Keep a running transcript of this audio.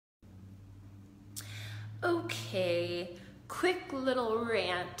Okay, quick little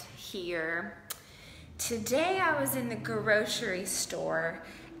rant here. Today I was in the grocery store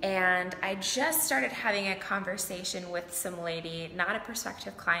and I just started having a conversation with some lady, not a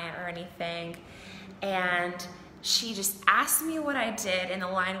prospective client or anything, and she just asked me what I did in the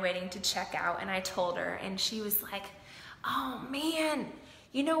line waiting to check out, and I told her, and she was like, oh man,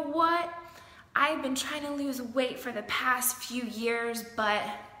 you know what? I've been trying to lose weight for the past few years, but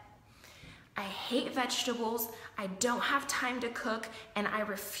I hate vegetables, I don't have time to cook, and I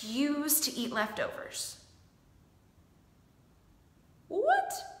refuse to eat leftovers.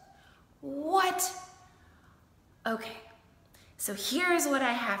 What? Okay, so here's what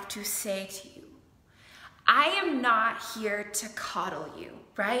I have to say to you. I am not here to coddle you,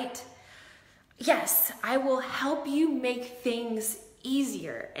 right? Yes, I will help you make things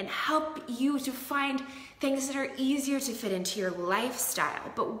easier and help you to find things that are easier to fit into your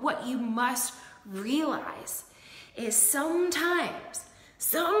lifestyle. But what you must realize is sometimes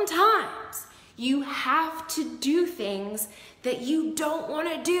you have to do things that you don't want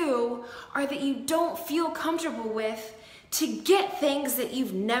to do or that you don't feel comfortable with to get things that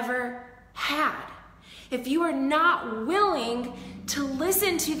you've never had. If you are not willing to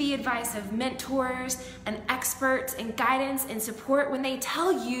listen to the advice of mentors and experts and guidance and support when they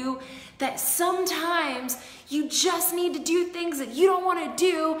tell you that sometimes you just need to do things that you don't want to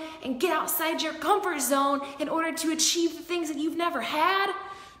do and get outside your comfort zone in order to achieve the things that you've never had,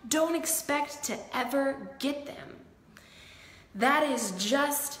 don't expect to ever get them. That is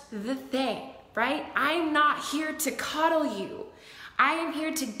just the thing, right? I'm not here to coddle you. I am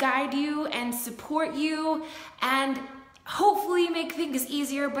here to guide you and support you and hopefully make things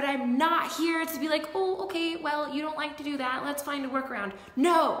easier, but I'm not here to be like, oh, okay, well, you don't like to do that, let's find a workaround.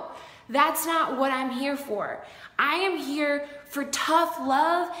 No, that's not what I'm here for. I am here for tough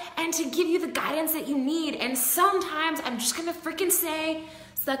love and to give you the guidance that you need. And sometimes I'm just gonna freaking say,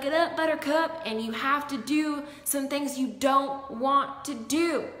 suck it up, buttercup, and you have to do some things you don't want to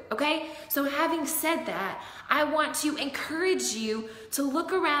do, okay? So having said that, I want to encourage you to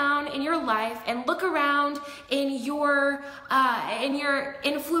look around in your life and look around in your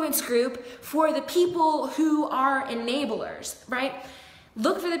influence group for the people who are enablers, right?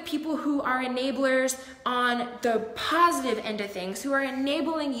 Look for the people who are enablers on the positive end of things, who are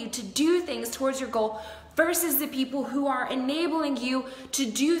enabling you to do things towards your goal, versus the people who are enabling you to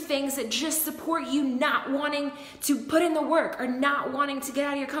do things that just support you not wanting to put in the work or not wanting to get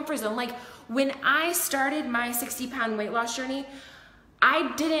out of your comfort zone. Like when I started my 60-pound weight loss journey,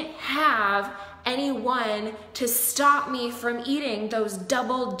 I didn't have anyone to stop me from eating those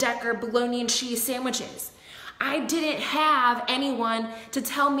double-decker bologna and cheese sandwiches. I didn't have anyone to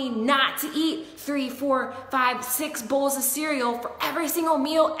tell me not to eat 3, 4, 5, 6 bowls of cereal for every single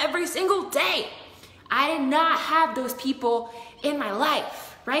meal, every single day. I did not have those people in my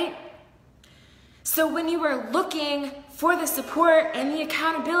life, right? So when you are looking for the support and the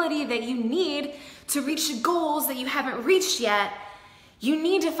accountability that you need to reach the goals that you haven't reached yet, you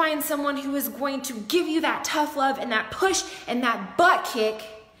need to find someone who is going to give you that tough love and that push and that butt kick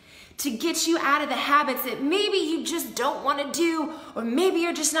to get you out of the habits that maybe you just don't want to do, or maybe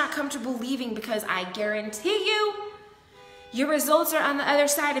you're just not comfortable leaving, because I guarantee you, your results are on the other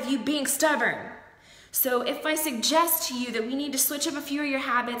side of you being stubborn. So if I suggest to you that we need to switch up a few of your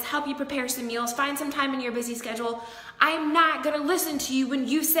habits, help you prepare some meals, find some time in your busy schedule, I'm not gonna listen to you when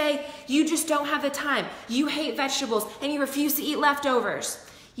you say you just don't have the time, you hate vegetables, and you refuse to eat leftovers.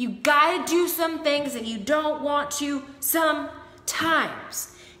 You gotta do some things that you don't want to sometimes.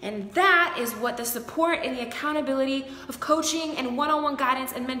 And that is what the support and the accountability of coaching and one-on-one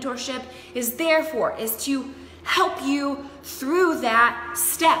guidance and mentorship is there for, is to help you through that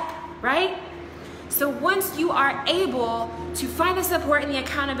step, right? So once you are able to find the support and the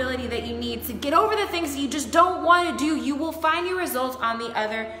accountability that you need to get over the things that you just don't want to do, you will find your results on the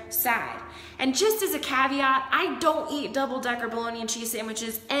other side. And just as a caveat, I don't eat double-decker bologna and cheese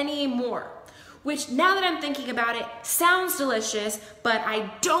sandwiches anymore, which now that I'm thinking about it, sounds delicious, but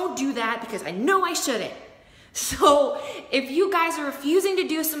I don't do that because I know I shouldn't. So if you guys are refusing to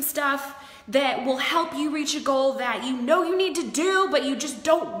do some stuff that will help you reach a goal that you know you need to do, but you just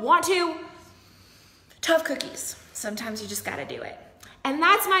don't want to, tough cookies. Sometimes you just gotta do it. And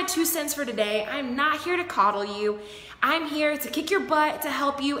that's my 2 cents for today. I'm not here to coddle you. I'm here to kick your butt, to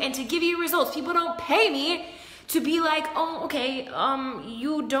help you, and to give you results. People don't pay me to be like, oh, okay,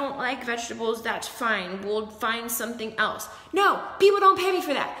 you don't like vegetables, that's fine. We'll find something else. No, people don't pay me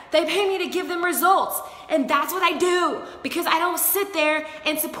for that. They pay me to give them results. And that's what I do, because I don't sit there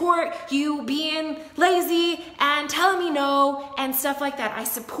and support you being lazy and telling me no and stuff like that. I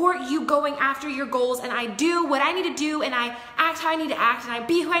support you going after your goals, and I do what I need to do, and I act how I need to act, and I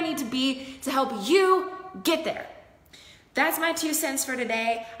be who I need to be to help you get there. That's my 2 cents for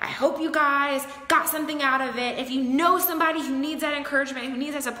today. I hope you guys got something out of it. If you know somebody who needs that encouragement, who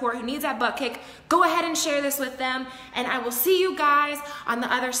needs that support, who needs that butt kick, go ahead and share this with them. And I will see you guys on the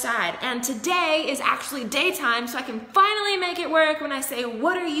other side. And today is actually daytime, so I can finally make it work when I say,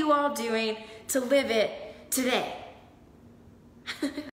 what are you all doing to live it today?